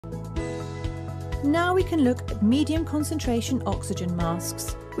Now we can look at medium concentration oxygen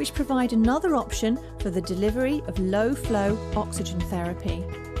masks, which provide another option for the delivery of low flow oxygen therapy.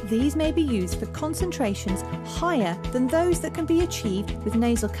 These may be used for concentrations higher than those that can be achieved with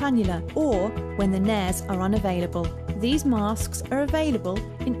nasal cannula or when the nares are unavailable. These masks are available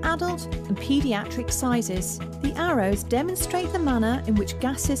in adult and paediatric sizes. The arrows demonstrate the manner in which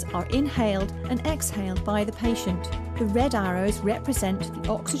gases are inhaled and exhaled by the patient. The red arrows represent the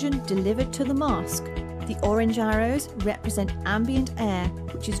oxygen delivered to the mask. The orange arrows represent ambient air,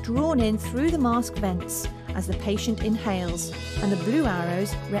 which is drawn in through the mask vents as the patient inhales, and the blue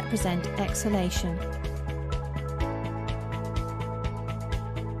arrows represent exhalation.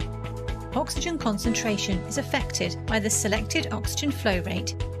 Oxygen concentration is affected by the selected oxygen flow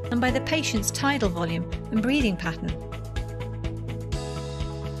rate and by the patient's tidal volume and breathing pattern.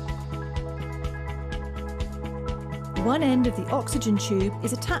 One end of the oxygen tube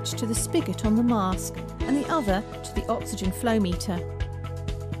is attached to the spigot on the mask and the other to the oxygen flow meter.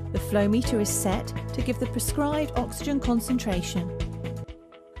 The flow meter is set to give the prescribed oxygen concentration.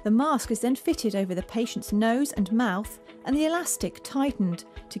 The mask is then fitted over the patient's nose and mouth and the elastic tightened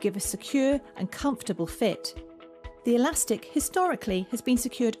to give a secure and comfortable fit. The elastic historically has been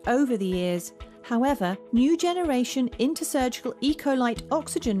secured over the ears. However, new generation Intersurgical EcoLite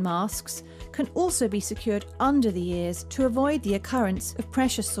oxygen masks can also be secured under the ears to avoid the occurrence of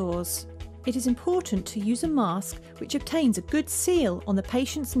pressure sores. It is important to use a mask which obtains a good seal on the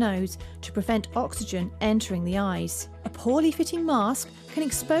patient's nose to prevent oxygen entering the eyes. A poorly fitting mask can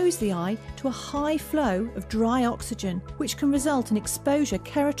expose the eye to a high flow of dry oxygen, which can result in exposure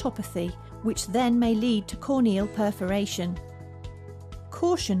keratopathy, which then may lead to corneal perforation.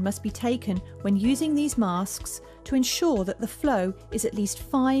 Caution must be taken when using these masks to ensure that the flow is at least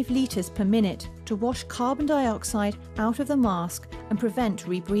 5 litres per minute to wash carbon dioxide out of the mask and prevent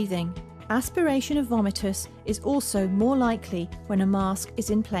rebreathing. Aspiration of vomitus is also more likely when a mask is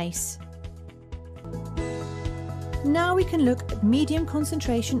in place. Now we can look at medium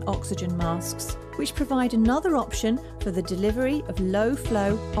concentration oxygen masks, which provide another option for the delivery of low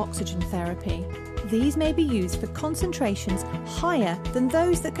flow oxygen therapy. These may be used for concentrations higher than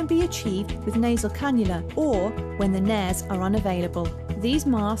those that can be achieved with nasal cannula or when the nares are unavailable. These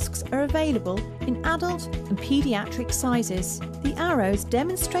masks are available in adult and paediatric sizes. The arrows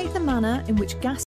demonstrate the manner in which gas